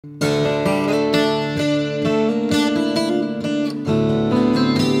Hey,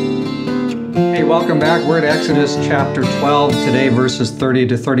 welcome back. We're at Exodus chapter 12 today, verses 30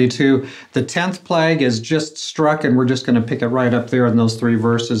 to 32. The 10th plague is just struck, and we're just going to pick it right up there in those 3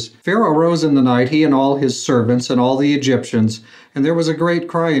 verses. Pharaoh rose in the night, he and all his servants and all the Egyptians, and there was a great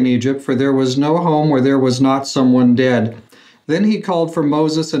cry in Egypt, for there was no home where there was not someone dead. Then he called for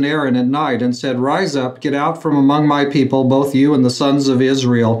Moses and Aaron at night and said, "Rise up, get out from among my people, both you and the sons of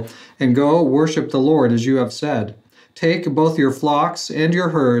Israel, and go worship the Lord as you have said. Take both your flocks and your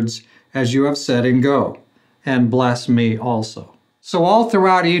herds, as you have said, and go, and bless me also." So all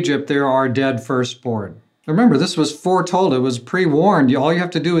throughout Egypt there are dead firstborn. Remember, this was foretold. It was pre-warned. All you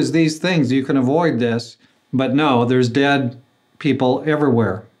have to do is these things. You can avoid this. But no, there's dead people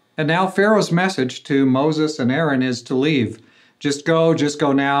everywhere. And now Pharaoh's message to Moses and Aaron is to leave. Just go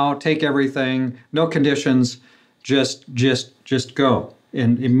now, take everything, no conditions, just go,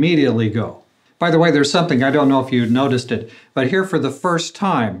 and immediately go. By the way, there's something, I don't know if you noticed it, but here for the first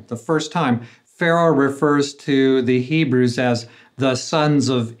time, Pharaoh refers to the Hebrews as the sons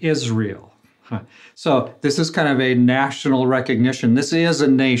of Israel. So this is kind of a national recognition. This is a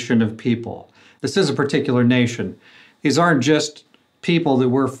nation of people. This is a particular nation. These aren't just people that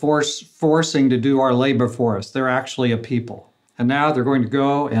we're forcing to do our labor for us. They're actually a people. And now they're going to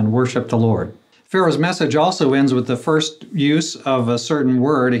go and worship the Lord. Pharaoh's message also ends with the first use of a certain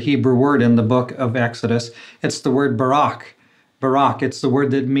word, a Hebrew word in the book of Exodus. It's the word barak. Barak, it's the word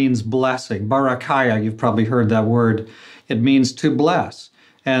that means blessing. Barakiah, you've probably heard that word. It means to bless.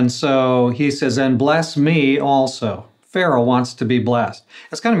 And so he says, "And bless me also." Pharaoh wants to be blessed.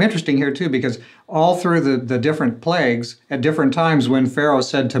 It's kind of interesting here too, because all through the different plagues, at different times when Pharaoh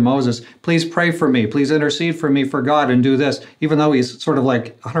said to Moses, "Please pray for me, please intercede for me for God and do this," even though he's sort of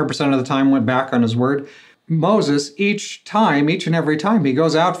like 100% of the time went back on his word, Moses, each and every time, he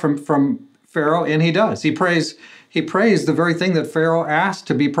goes out from Pharaoh and he does. He prays the very thing that Pharaoh asked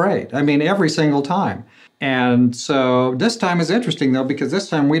to be prayed. I mean, every single time. And so this time is interesting though, because this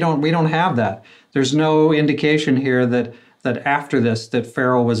time we don't have that. There's no indication here that after this that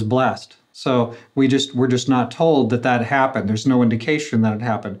Pharaoh was blessed. So we're just not told that happened. There's no indication that it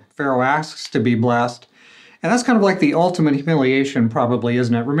happened. Pharaoh asks to be blessed. And that's kind of like the ultimate humiliation probably,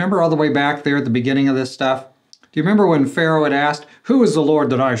 isn't it? Remember all the way back there at the beginning of this stuff? Do you remember when Pharaoh had asked, "Who is the Lord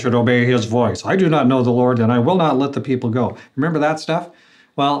that I should obey his voice? I do not know the Lord, and I will not let the people go." Remember that stuff?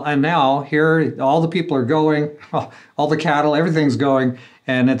 Well, and now here all the people are going, all the cattle, everything's going,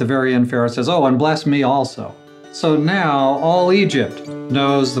 and at the very end Pharaoh says, "Oh, and bless me also." So now all Egypt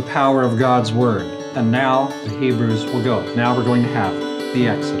knows the power of God's word, and now the Hebrews will go. Now we're going to have the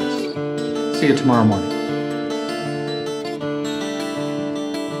Exodus. See you tomorrow morning.